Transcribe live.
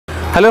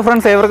Hello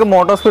friends, ഏവർക്കും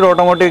motor speed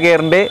automotive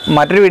കെയറിൻ്റെ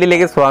മറ്റൊരു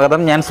വീഡിയോയിലേക്ക് സ്വാഗതം.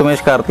 ഞാൻ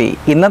സുമേഷ് കാർത്തി.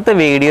 ഇന്നത്തെ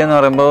വീഡിയോ എന്ന്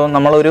പറയുമ്പോൾ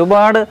നമ്മൾ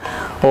ഒരുപാട്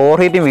ഓവർ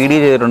ഹീറ്റിംഗ് വീഡിയോ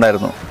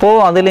ചെയ്തിട്ടുണ്ടായിരുന്നു. അപ്പോൾ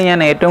അതിൽ ഞാൻ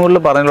ഏറ്റവും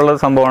കൂടുതൽ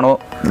പറഞ്ഞിട്ടുള്ളൊരു സംഭവമാണ്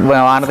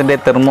വാഹനത്തിൻ്റെ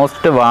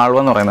തെർമോസ്റ്റാറ്റ് വാൾവ്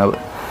എന്ന് പറയുന്നത്.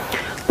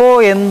 അപ്പോൾ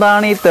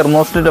എന്താണ് ഈ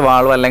തെർമോസ്റ്റാറ്റ്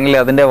വാൾവ്, അല്ലെങ്കിൽ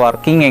അതിൻ്റെ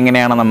വർക്കിംഗ്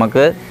എങ്ങനെയാണ്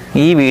നമുക്ക്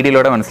ഈ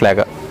വീഡിയോയിലൂടെ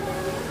മനസ്സിലാക്കുക.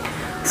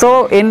 സോ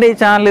എൻ്റെ ഈ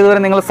ചാനൽ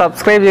ഇതുവരെ നിങ്ങൾ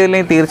സബ്സ്ക്രൈബ്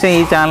ചെയ്തില്ലെങ്കിൽ തീർച്ചയായും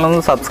ഈ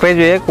ചാനലൊന്ന് സബ്സ്ക്രൈബ്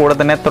ചെയ്യുക. കൂടെ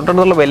തന്നെ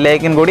തൊട്ടടുത്തുള്ള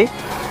ബെല്ലൈക്കൻ കൂടി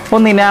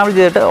ഒന്ന് ഇനാബിൾ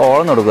ചെയ്തിട്ട്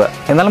ഓൺ കൊടുക്കുക.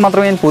 എന്നാൽ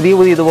മാത്രമേ ഞാൻ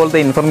പുതിയ ഇതുപോലത്തെ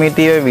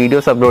ഇൻഫോർമേറ്റീവ്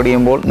വീഡിയോസ് അപ്ലോഡ്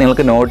ചെയ്യുമ്പോൾ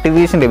നിങ്ങൾക്ക്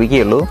നോട്ടിഫിക്കേഷൻ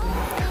ലഭിക്കുകയുള്ളൂ.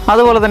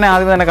 അതുപോലെ തന്നെ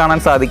ആദ്യം തന്നെ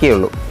കാണാൻ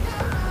സാധിക്കുകയുള്ളൂ.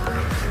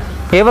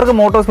 ഏവർക്കും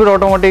മോട്ടോർ സ്പീഡ്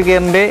ഓട്ടോമോട്ടീവ്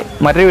കെയറിൻ്റെ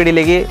മറ്റൊരു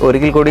വീഡിയോയിലേക്ക്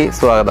ഒരിക്കൽ കൂടി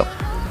സ്വാഗതം.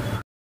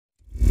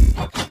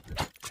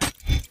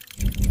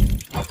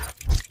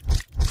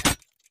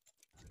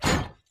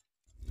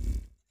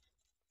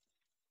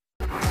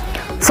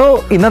 സോ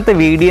ഇന്നത്തെ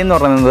വീഡിയോ എന്ന്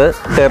പറയുന്നത്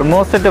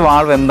തെർമോസ്റ്റാറ്റ്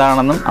വാൾവ്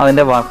എന്താണെന്നും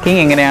അതിൻ്റെ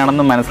വർക്കിംഗ്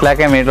എങ്ങനെയാണെന്നും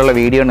മനസ്സിലാക്കാൻ വേണ്ടിയിട്ടുള്ള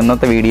വീഡിയോ ആണ്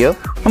ഇന്നത്തെ വീഡിയോ.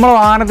 നമ്മൾ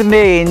വാഹനത്തിൻ്റെ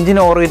എൻജിൻ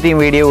ഓവർഹീറ്റിംഗ്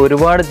വീഡിയോ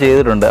ഒരുപാട്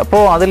ചെയ്തിട്ടുണ്ട്.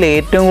 അപ്പോൾ അതിൽ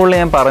ഏറ്റവും കൂടുതൽ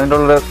ഞാൻ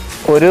പറഞ്ഞിട്ടുള്ള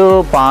ഒരു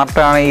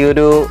പാർട്ടാണ് ഈ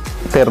ഒരു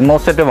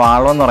തെർമോസ്റ്റാറ്റ്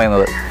വാൾവ് എന്ന്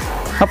പറയുന്നത്.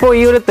 അപ്പോൾ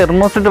ഈ ഒരു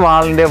തെർമോസ്റ്റാറ്റ്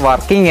വാൾവിൻ്റെ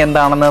വർക്കിംഗ്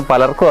എന്താണെന്ന്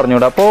പലർക്കും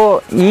അറിഞ്ഞൂടാ. അപ്പോൾ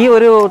ഈ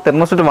ഒരു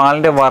തെർമോസ്റ്റാറ്റ്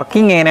വാൾവിൻ്റെ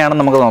വർക്കിംഗ്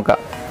എങ്ങനെയാണെന്ന് നമുക്ക് നോക്കാം.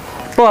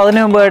 അപ്പോൾ അതിന്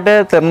മുമ്പായിട്ട്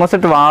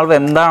തെർമോസ്റ്റാറ്റ് വാൾവ്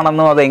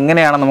എന്താണെന്നും അത്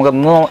എങ്ങനെയാണെന്ന്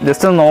നമുക്കൊന്ന്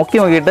ജസ്റ്റ് ഒന്ന്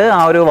നോക്കിയിട്ട് ആ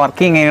ഒരു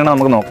വർക്കിംഗ് എങ്ങനെയാണെന്ന്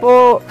നമുക്ക് നോക്കാം. അപ്പോൾ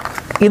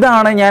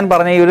ഇതാണ് ഞാൻ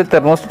പറഞ്ഞ ഈ ഒരു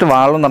തെർമോസ്റ്റാറ്റ്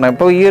വാൾവ് എന്ന് പറയുന്നത്.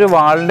 അപ്പോൾ ഈ ഒരു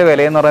വാൾവിൻ്റെ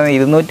വിലയെന്ന് പറയുന്നത്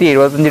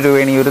 275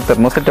 രൂപയാണ് ഈ ഒരു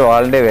തെർമോസ്റ്റാറ്റ്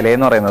വാൾവിൻ്റെ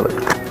വിലയെന്ന് പറയുന്നത്.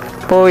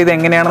 അപ്പോൾ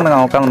ഇതെങ്ങനെയാണെന്ന്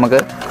നോക്കാം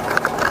നമുക്ക്.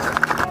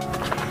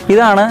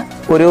 ഇതാണ്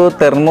ഒരു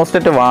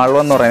തെർമോസ്റ്റാറ്റ് വാൾവ്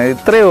എന്ന് പറയുന്നത്.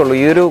 ഇത്രയേ ഉള്ളൂ.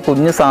 ഈ ഒരു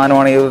കുഞ്ഞു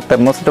സാധനമാണ് ഈ ഒരു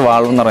തെർമോസ്റ്റാറ്റ്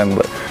വാൾവ് എന്ന്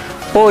പറയുന്നത്.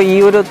 അപ്പോൾ ഈ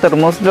ഒരു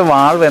തെർമോസ്റ്റാറ്റ്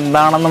വാൾവ്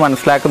എന്താണെന്ന്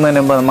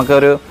മനസ്സിലാക്കുന്നതിന് മുമ്പ്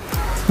നമുക്കൊരു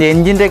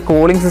എൻജിൻ്റെ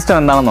കൂളിംഗ് സിസ്റ്റം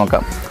എന്താണെന്ന്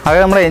നോക്കാം.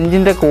 അതായത് നമ്മുടെ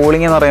എൻജിൻ്റെ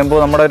കൂളിംഗ് എന്ന് പറയുമ്പോൾ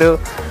നമ്മുടെ ഒരു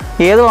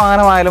ഏത്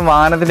വാഹനമായാലും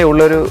വാഹനത്തിൻ്റെ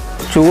ഉള്ളൊരു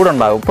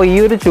ചൂടുണ്ടാകും. അപ്പോൾ ഈ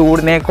ഒരു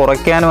ചൂടിനെ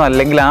കുറയ്ക്കാനും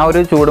അല്ലെങ്കിൽ ആ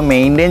ഒരു ചൂട്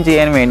മെയിൻറ്റെയിൻ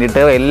ചെയ്യാനും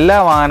വേണ്ടിയിട്ട് എല്ലാ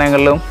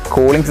വാഹനങ്ങളിലും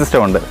കൂളിംഗ്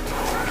സിസ്റ്റം ഉണ്ട്.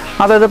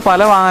 അതായത്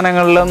പല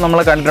വാഹനങ്ങളിലും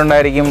നമ്മൾ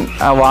കണ്ടിട്ടുണ്ടായിരിക്കും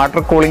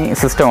വാട്ടർ കൂളിംഗ്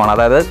സിസ്റ്റമാണ്.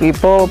 അതായത്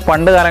ഇപ്പോൾ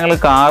പണ്ട് കാലങ്ങളിൽ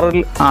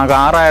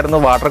കാറായിരുന്നു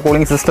വാട്ടർ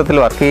കൂളിംഗ് സിസ്റ്റത്തിൽ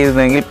വർക്ക്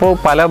ചെയ്തിരുന്നെങ്കിൽ ഇപ്പോൾ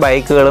പല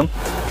ബൈക്കുകളും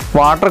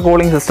വാട്ടർ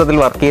കൂളിംഗ് സിസ്റ്റത്തിൽ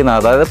വർക്ക് ചെയ്യുന്നത്.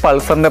 അതായത്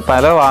പൾസറിൻ്റെ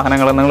പല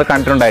വാഹനങ്ങളും നിങ്ങൾ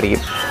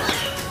കണ്ടിട്ടുണ്ടായിരിക്കും.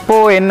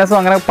 ഇപ്പോൾ NS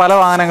അങ്ങനെ പല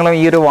വാഹനങ്ങളും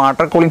ഈ ഒരു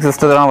വാട്ടർ കൂളിംഗ്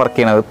സിസ്റ്റത്തിലാണ് വർക്ക്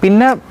ചെയ്യുന്നത്.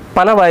 പിന്നെ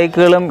പല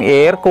ബൈക്കുകളും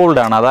എയർ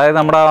കൂൾഡാണ്. അതായത്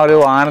നമ്മുടെ ആ ഒരു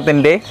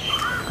വാഹനത്തിൻ്റെ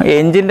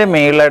എൻജിൻ്റെ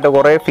മേളിലായിട്ട്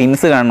കുറേ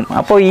ഫിൻസ് കാണും.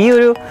 അപ്പോൾ ഈ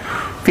ഒരു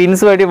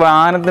ഫിൻസ് വഴി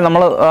വാഹനത്തിൽ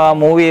നമ്മൾ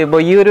മൂവ്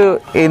ചെയ്യുമ്പോൾ ഈ ഒരു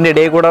ഇതിൻ്റെ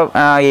ഇടയിൽ കൂടെ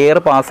എയർ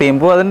പാസ്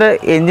ചെയ്യുമ്പോൾ അതിൻ്റെ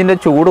എൻജിൻ്റെ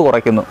ചൂട്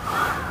കുറയ്ക്കുന്നു.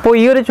 അപ്പോൾ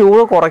ഈ ഒരു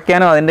ചൂട്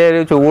കുറയ്ക്കാനും അതിൻ്റെ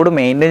ഒരു ചൂട്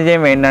മെയിൻറ്റെയിൻ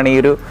ചെയ്യാൻ വേണ്ടിയാണ് ഈ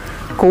ഒരു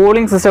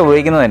കൂളിംഗ് സിസ്റ്റം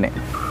ഉപയോഗിക്കുന്നത് തന്നെ.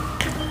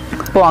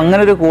 അപ്പോൾ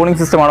അങ്ങനെ ഒരു കൂളിംഗ്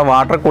സിസ്റ്റമാണ്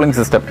വാട്ടർ കൂളിംഗ്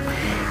സിസ്റ്റം.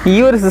 ഈ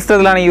ഒരു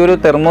സിസ്റ്റത്തിലാണ് ഈ ഒരു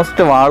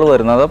തെർമോസ്റ്റാറ്റ് വാൾവ്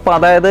വരുന്നത്. അപ്പോൾ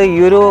അതായത് ഈ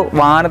ഒരു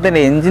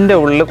വാഹനത്തിൻ്റെ എൻജിൻ്റെ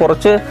ഉള്ളിൽ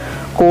കുറച്ച്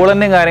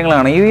കൂളൻറ്റും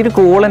കാര്യങ്ങളാണ്. ഈ ഒരു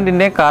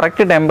കൂളൻറ്റിൻ്റെ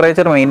കറക്റ്റ്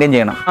ടെമ്പറേച്ചർ മെയിൻറ്റെയിൻ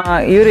ചെയ്യണം.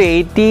 ഈ ഒരു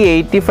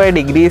 80-85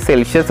 ഡിഗ്രി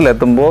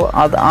സെൽഷ്യസിലെത്തുമ്പോൾ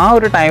ആ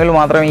ഒരു ടൈമിൽ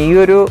മാത്രമേ ഈ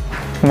ഒരു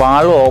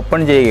വാൾവ് ഓപ്പൺ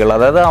ചെയ്യുകയുള്ളൂ.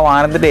 അതായത് ആ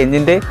വാഹനത്തിൻ്റെ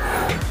എൻജിൻ്റെ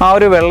ആ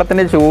ഒരു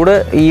വെള്ളത്തിൻ്റെ ചൂട്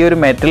ഈ ഒരു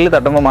മെറ്റലിൽ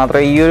തട്ടുമ്പോൾ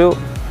മാത്രമേ ഈ ഒരു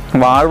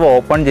വാൾവ്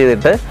ഓപ്പൺ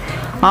ചെയ്തിട്ട്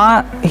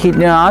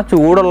ആ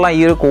ചൂടുള്ള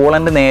ഈ ഒരു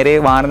കൂളൻ്റ് നേരെ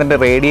വാഹനത്തിൻ്റെ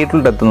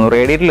റേഡിയേറ്ററിൽ എത്തുന്നു.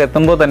 റേഡിയേറ്ററിൽ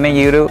എത്തുമ്പോൾ തന്നെ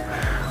ഈ ഒരു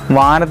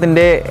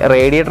വാഹനത്തിൻ്റെ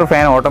റേഡിയേറ്റർ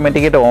ഫാൻ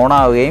ഓട്ടോമാറ്റിക്കായിട്ട് ഓൺ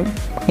ആവുകയും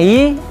ഈ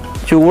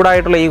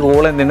ചൂടായിട്ടുള്ള ഈ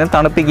കൂളൻറ്റിനെ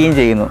തണുപ്പിക്കുകയും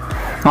ചെയ്യുന്നു.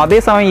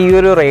 അതേസമയം ഈ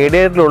ഒരു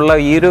റേഡിയേറ്ററിലുള്ള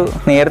ഈ ഒരു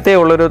നേരത്തെ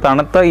ഉള്ളൊരു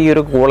തണുത്ത ഈ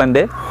ഒരു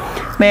കൂളൻ്റ്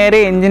നേരെ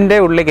എൻജിൻ്റെ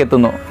ഉള്ളിലേക്ക്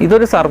എത്തുന്നു.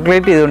 ഇതൊരു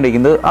സർക്കുലേറ്റ്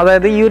ചെയ്തുകൊണ്ടിരിക്കുന്നത്.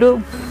 അതായത് ഈ ഒരു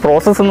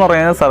പ്രോസസ്സ് എന്ന്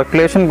പറയുന്നത്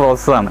സർക്കുലേഷൻ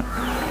പ്രോസസ്സാണ്.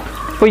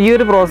 അപ്പോൾ ഈ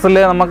ഒരു പ്രോസസ്സിൽ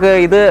നമുക്ക്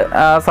ഇത്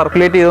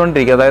സർക്കുലേറ്റ്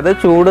ചെയ്തുകൊണ്ടിരിക്കുക. അതായത്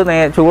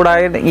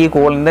ചൂടായ ഈ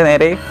കൂളൻ്റ്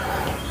നേരെ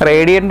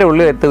റേഡിയേറ്ററിൻ്റെ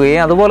ഉള്ളിൽ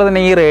എത്തുകയും അതുപോലെ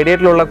തന്നെ ഈ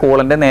റേഡിയേറ്ററിലുള്ള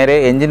കൂളൻ്റ് നേരെ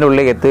എൻജിൻ്റെ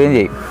ഉള്ളിലേക്ക് എത്തുകയും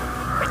ചെയ്യും.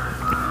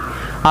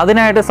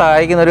 അതിനായിട്ട്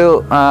സഹായിക്കുന്നൊരു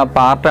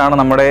പാർട്ടാണ്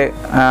നമ്മുടെ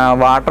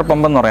വാട്ടർ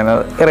പമ്പ് എന്ന്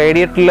പറയുന്നത്.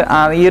 റേഡിയേറ്ററിൽ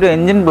ഈ ഒരു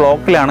എൻജിൻ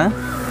ബ്ലോക്കിലാണ്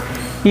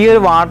ഈ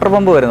ഒരു വാട്ടർ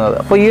പമ്പ് വരുന്നത്.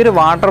 അപ്പോൾ ഈ ഒരു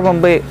water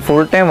pump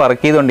full time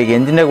work ചെയ്തുകൊണ്ടിരിക്കും.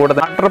 എൻജിൻ്റെ കൂടെ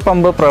വാട്ടർ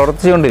പമ്പ്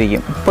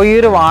പ്രവർത്തിച്ചുകൊണ്ടിരിക്കും. അപ്പോൾ ഈ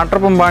ഒരു വാട്ടർ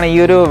പമ്പാണ് ഈ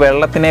ഒരു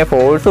വെള്ളത്തിനെ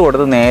ഫോഴ്സ്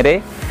കൊടുത്ത് നേരെ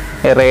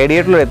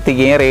റേഡിയേറ്ററിൽ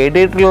എത്തിക്കുകയും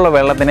റേഡിയേറ്ററിലുള്ള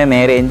വെള്ളത്തിനെ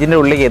നേരെ എൻജിൻ്റെ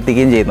ഉള്ളിലേക്ക്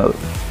എത്തിക്കുകയും ചെയ്യുന്നത്.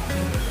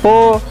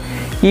 അപ്പോൾ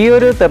ഈ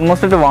ഒരു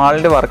തെർമോസ്റ്റാറ്റ്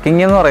വാൾവിൻ്റെ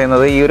വർക്കിംഗ് എന്ന്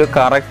പറയുന്നത് ഈ ഒരു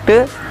കറക്റ്റ്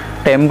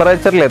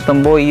ടെമ്പറേച്ചറിൽ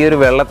എത്തുമ്പോൾ ഈ ഒരു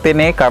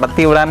വെള്ളത്തിനെ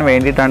കടത്തിവിടാൻ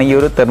വേണ്ടിയിട്ടാണ് ഈ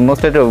ഒരു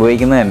തെർമോസ്റ്റാറ്റ്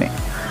ഉപയോഗിക്കുന്നത് തന്നെ.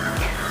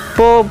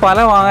 ഇപ്പോൾ പല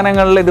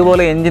വാഹനങ്ങളിൽ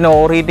ഇതുപോലെ എൻജിൻ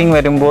ഓവർ ഹീറ്റിംഗ്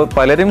വരുമ്പോൾ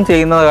പലരും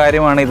ചെയ്യുന്ന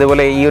കാര്യമാണ്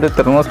ഇതുപോലെ ഈ ഒരു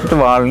തെർമോസ്റ്റാറ്റ്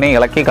വാൾവിനെ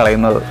ഇളക്കി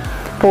കളയുന്നത്.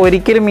 അപ്പോൾ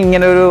ഒരിക്കലും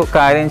ഇങ്ങനെ ഒരു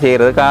കാര്യം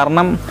ചെയ്യരുത്.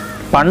 കാരണം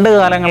പണ്ട്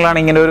കാലങ്ങളിലാണ്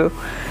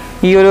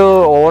ഈ ഒരു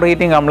ഓവർ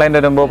ഹീറ്റിംഗ് കംപ്ലൈൻറ്റ്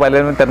വരുമ്പോൾ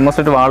പലരും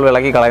തെർമോസ്റ്റാറ്റ് വാൾവ്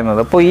ഇളക്കി കളയുന്നത്.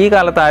 അപ്പോൾ ഈ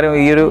കാലത്ത് ആരും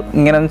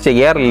ഇങ്ങനെയൊന്നും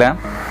ചെയ്യാറില്ല.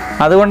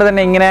 അതുകൊണ്ട്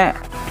തന്നെ ഇങ്ങനെ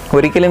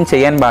ഒരിക്കലും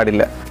ചെയ്യാൻ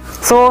പാടില്ല.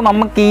 സോ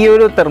നമുക്ക് ഈ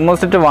ഒരു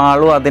തെർമോസ്റ്റാറ്റ്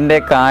വാൾവ് അതിൻ്റെ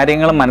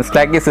കാര്യങ്ങൾ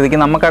മനസ്സിലാക്കിയ സ്ഥിതിക്ക്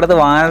നമുക്കടുത്ത്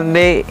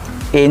വാഹനത്തിൻ്റെ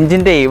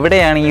എൻജിൻ്റെ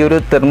എവിടെയാണ് ഈ ഒരു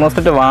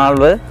തെർമോസ്റ്റാറ്റ്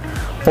വാൾവ്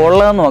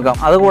ഉള്ളതെന്ന് നോക്കാം.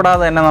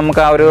 അതുകൂടാതെ തന്നെ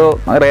നമുക്ക് ആ ഒരു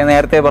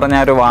നേരത്തെ പറഞ്ഞ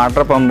ആ ഒരു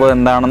വാട്ടർ പമ്പ്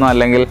എന്താണെന്നോ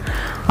അല്ലെങ്കിൽ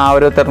ആ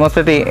ഒരു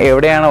തെർമോസ്റ്റാറ്റ്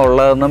എവിടെയാണ്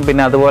ഉള്ളതെന്നും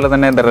പിന്നെ അതുപോലെ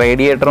തന്നെ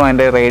റേഡിയേറ്ററും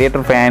അതിൻ്റെ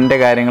റേഡിയേറ്റർ ഫാനിൻ്റെ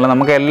കാര്യങ്ങൾ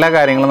നമുക്ക് എല്ലാ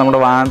കാര്യങ്ങളും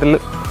നമ്മുടെ വാഹനത്തിൽ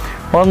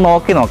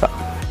ഒന്ന് നോക്കാം.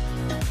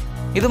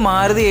 ഇത്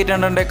മാരുതി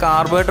 800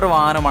 കാർബറേറ്റർ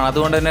വാഹനമാണ്.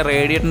 അതുകൊണ്ട് തന്നെ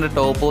റേഡിയേറ്ററിൻ്റെ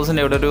ടോപ്പ്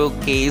ബോക്സിൻ്റെ ഇവിടെ ഒരു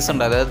കേസ്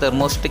ഉണ്ട്, അതായത്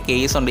തെർമോസ്റ്റാറ്റ്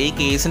കേസ് ഉണ്ട്. ഈ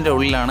കേസിൻ്റെ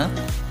ഉള്ളിലാണ്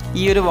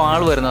ഈ ഒരു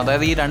വാൾവ് വരുന്നത്.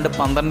 അതായത് ഈ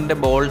 212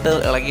 ബോൾട്ട്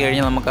ഇളക്കി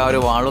കഴിഞ്ഞാൽ നമുക്ക് ആ ഒരു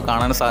വാൾവ്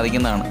കാണാൻ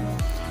സാധിക്കുന്നതാണ്.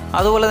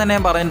 അതുപോലെ തന്നെ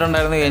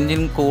പറഞ്ഞിട്ടുണ്ടായിരുന്നു,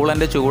 എൻജിൻ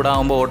കൂളൻ്റ്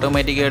ചൂടാകുമ്പോൾ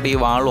ഓട്ടോമാറ്റിക്കായിട്ട് ഈ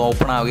വാൾവ്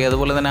ഓപ്പൺ ആവുകയും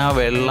അതുപോലെ തന്നെ ആ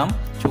വെള്ളം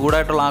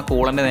ചൂടായിട്ടുള്ള ആ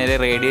കൂളൻ്റ് നേരെ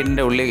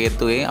റേഡിയേറ്ററിൻ്റെ ഉള്ളിലേക്ക്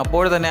എത്തുകയും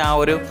അപ്പോൾ തന്നെ ആ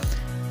ഒരു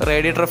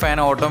റേഡിയേറ്റർ ഫാൻ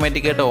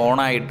ഓട്ടോമാറ്റിക്കായിട്ട്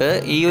ഓണായിട്ട്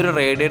ഈ ഒരു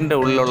റേഡിയേറ്ററിൻ്റെ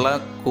ഉള്ളിലുള്ള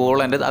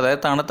കൂളൻ്റ്,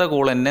 അതായത് തണുത്ത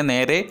കൂളൻ്റിനെ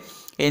നേരെ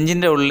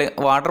എൻജിൻ്റെ ഉള്ളിൽ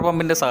വാട്ടർ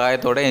പമ്പിൻ്റെ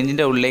സഹായത്തോടെ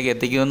എൻജിൻ്റെ ഉള്ളിലേക്ക്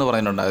എത്തിക്കുമെന്ന്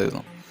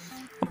പറഞ്ഞിട്ടുണ്ടായിരുന്നു.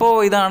 അപ്പോൾ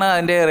ഇതാണ്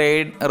അതിൻ്റെ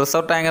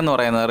റിസർവ് ടാങ്ക് എന്ന്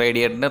പറയുന്നത്,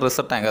 റേഡിയേറ്ററിൻ്റെ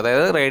റിസർവ് ടാങ്ക്.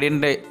 അതായത്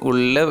റേഡിയേറ്ററിൻ്റെ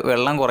ഉള്ളിൽ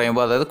വെള്ളം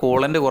കുറയുമ്പോൾ, അതായത്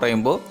കൂളൻ്റ്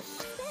കുറയുമ്പോൾ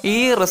ഈ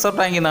റിസർവ്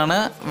ടാങ്കിൽ നിന്നാണ്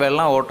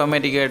വെള്ളം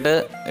ഓട്ടോമാറ്റിക്കായിട്ട്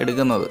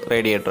എടുക്കുന്നത്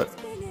റേഡിയേറ്റർ.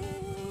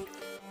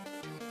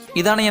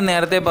 ഇതാണ് ഞാൻ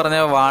നേരത്തെ പറഞ്ഞ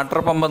വാട്ടർ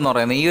പമ്പ് എന്ന്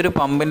പറയുന്നത്. ഈ ഒരു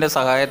പമ്പിൻ്റെ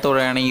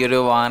സഹായത്തോടെയാണ് ഈ ഒരു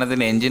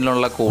വാഹനത്തിൻ്റെ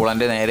എൻജിനിലുള്ള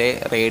കൂളൻ്റ് നേരെ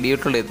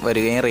റേഡിയേറ്ററിൽ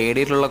വരികയും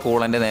റേഡിയേറ്ററിലുള്ള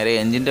കൂളൻ്റ് നേരെ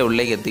എൻജിൻ്റെ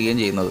ഉള്ളിലേക്ക് എത്തുകയും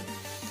ചെയ്യുന്നത്.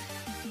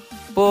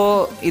 അപ്പോൾ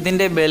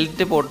ഇതിൻ്റെ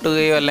ബെൽറ്റ്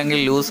പൊട്ടുകയോ അല്ലെങ്കിൽ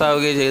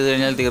ലൂസാവുകയോ ചെയ്തു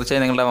കഴിഞ്ഞാൽ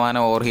തീർച്ചയായും നിങ്ങളുടെ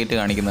വാഹനം ഓവർ ഹീറ്റ്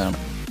കാണിക്കുന്നതാണ്.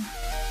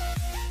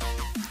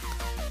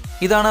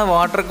 ഇതാണ്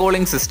വാട്ടർ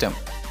കൂളിംഗ് സിസ്റ്റം.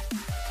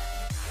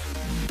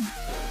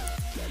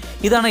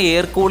 ഇതാണ്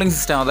എയർ കൂളിംഗ്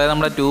സിസ്റ്റം. അതായത്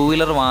നമ്മുടെ 2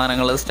 വീലർ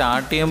വാഹനങ്ങൾ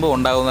സ്റ്റാർട്ട് ചെയ്യുമ്പോൾ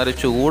ഉണ്ടാകുന്ന ഒരു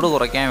ചൂട്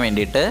കുറയ്ക്കാൻ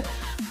വേണ്ടിയിട്ട്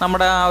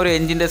നമ്മുടെ ആ ഒരു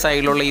എൻജിൻ്റെ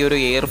സൈഡിലുള്ള ഈ ഒരു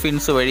എയർ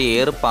ഫിൻസ് വഴി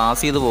എയർ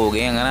പാസ് ചെയ്ത്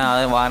പോവുകയും അങ്ങനെ ആ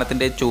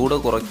വാഹനത്തിൻ്റെ ചൂട്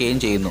കുറയ്ക്കുകയും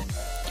ചെയ്യുന്നു.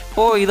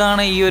 അപ്പോൾ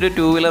ഇതാണ് ഈ ഒരു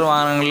 2 വീലർ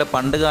വാഹനങ്ങളിൽ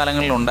പണ്ട്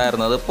കാലങ്ങളിൽ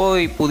ഉണ്ടായിരുന്നത്. ഇപ്പോൾ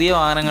ഈ പുതിയ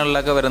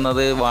വാഹനങ്ങളിലൊക്കെ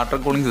വരുന്നത് വാട്ടർ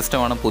കൂളിംഗ്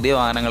സിസ്റ്റമാണ് പുതിയ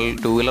വാഹനങ്ങളിൽ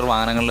 2 വീലർ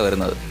വാഹനങ്ങളിൽ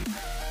വരുന്നത്.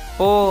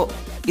 അപ്പോൾ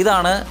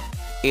ഇതാണ്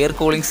എയർ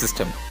കൂളിംഗ്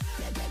സിസ്റ്റം.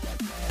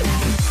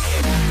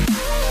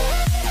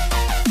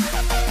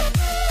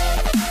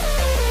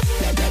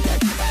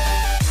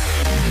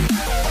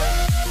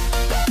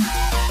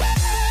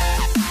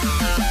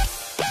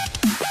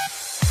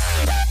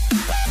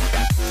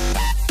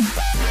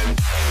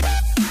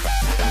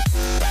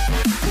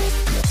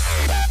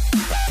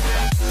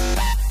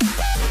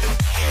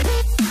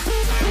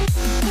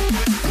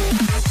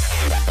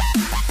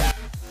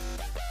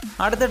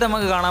 അടുത്തിട്ട്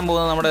നമുക്ക് കാണാൻ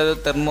പോകുന്നത് നമ്മുടെ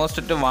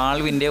തെർമോസ്റ്റാറ്റ്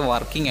വാൾവിൻ്റെ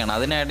വർക്കിംഗ് ആണ്.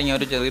 അതിനായിട്ട് ഞാൻ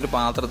ഒരു ചെറിയൊരു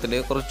പാത്രത്തിൽ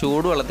കുറച്ച്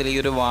ചൂടുവെള്ളത്തിൽ ഈ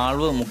ഒരു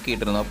വാൾവ്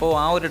മുക്കിയിട്ടിരുന്നു. അപ്പോൾ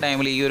ആ ഒരു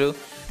ടൈമിൽ ഈ ഒരു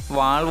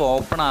വാൾവ്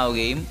ഓപ്പൺ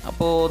ആവുകയും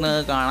അപ്പോൾ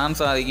നിങ്ങൾക്ക് കാണാൻ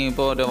സാധിക്കും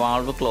ഇപ്പോൾ ഒരു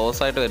വാൾവ്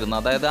ക്ലോസ് ആയിട്ട് വരുന്നത്.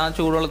 അതായത് ആ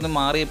ചൂടുവെള്ളത്തിൽ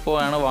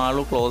മാറിയപ്പോഴാണ്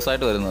വാൾവ് ക്ലോസ്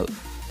ആയിട്ട് വരുന്നത്.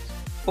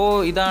 അപ്പോൾ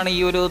ഇതാണ്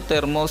ഈ ഒരു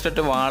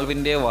തെർമോസ്റ്റാറ്റ്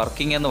വാൾവിൻ്റെ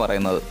വർക്കിംഗ് എന്ന്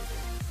പറയുന്നത്.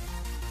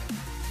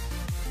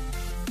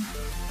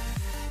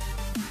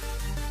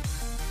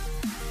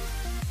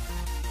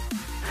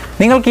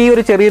 നിങ്ങൾക്ക് ഈ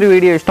ഒരു ചെറിയൊരു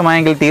വീഡിയോ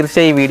ഇഷ്ടമായെങ്കിൽ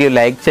തീർച്ചയായും ഈ വീഡിയോ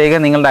ലൈക്ക് ചെയ്യുക.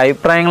 നിങ്ങളുടെ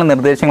അഭിപ്രായങ്ങളും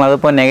നിർദ്ദേശങ്ങളും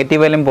അതിപ്പോൾ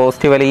നെഗറ്റീവായാലും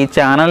പോസിറ്റീവായാലും ഈ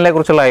ചാനലിനെ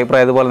കുറിച്ചുള്ള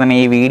അഭിപ്രായം അതുപോലെ തന്നെ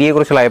ഈ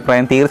വീഡിയോയെക്കുറിച്ചുള്ള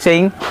അഭിപ്രായം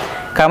തീർച്ചയായും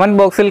കമൻറ്റ്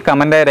ബോക്സിൽ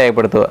കമൻറ്റായി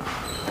രേഖപ്പെടുത്തുക.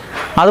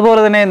 അതുപോലെ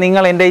തന്നെ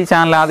നിങ്ങൾ എൻ്റെ ഈ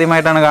ചാനൽ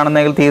ആദ്യമായിട്ടാണ്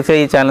കാണുന്നതെങ്കിൽ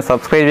തീർച്ചയായും ഈ ചാനൽ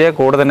സബ്സ്ക്രൈബ് ചെയ്യുക.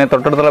 കൂടെ തന്നെ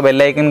തൊട്ടടുത്തുള്ള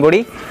ബെല്ലൈക്കൺ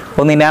കൂടി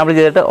ഒന്ന് ഇനാബിൾ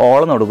ചെയ്തിട്ട്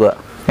ഓൾ കൊടുക്കുക.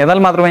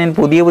 എന്നാൽ മാത്രമേ ഞാൻ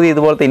പുതിയ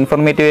ഇതുപോലത്തെ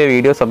ഇൻഫോർമേറ്റീവ്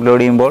വീഡിയോസ്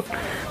അപ്ലോഡ് ചെയ്യുമ്പോൾ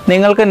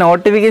നിങ്ങൾക്ക്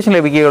നോട്ടിഫിക്കേഷൻ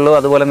ലഭിക്കുകയുള്ളൂ.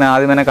 അതുപോലെ തന്നെ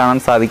ആദ്യം തന്നെ കാണാൻ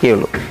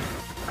സാധിക്കുകയുള്ളൂ.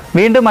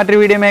 വീണ്ടും മറ്റൊരു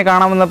വീഡിയോയുമായി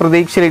കാണാമെന്ന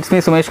പ്രതീക്ഷയിൽ it's me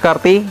Sumesh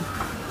Karti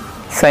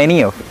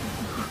signing off.